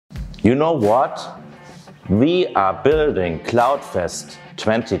You know what? We are building CloudFest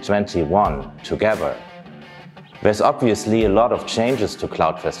 2021 together. There's obviously a lot of changes to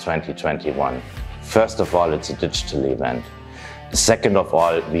CloudFest 2021. First of all, it's a digital event. Second of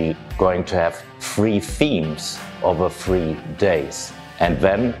all, we're going to have 3 themes over 3 days. And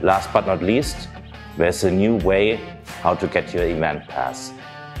then, last but not least, there's a new way how to get your event pass.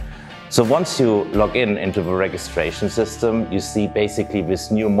 So once you log in into the registration system, you see basically this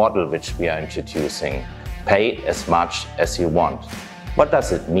new model which we are introducing. Pay as much as you want. What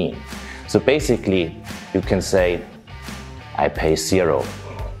does it mean? So basically, you can say, I pay 0.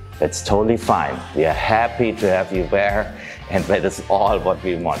 That's totally fine. We are happy to have you there, and that is all what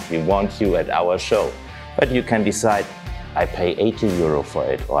we want. We want you at our show. But you can decide, I pay 80 euro for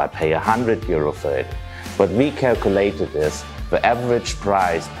it, or I pay 100 euro for it. What we calculated is, the average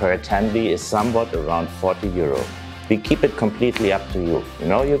price per attendee is somewhat around 40 euro. We keep it completely up to you.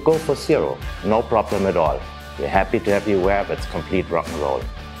 You go for 0, no problem at all. We're happy to have you there, that's complete rock and roll.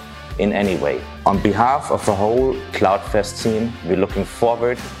 In any way, on behalf of the whole CloudFest team, we're looking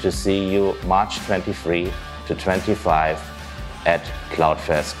forward to see you March 23 to 25 at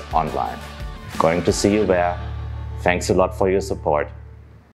CloudFest Online. Going to see you there. Thanks a lot for your support.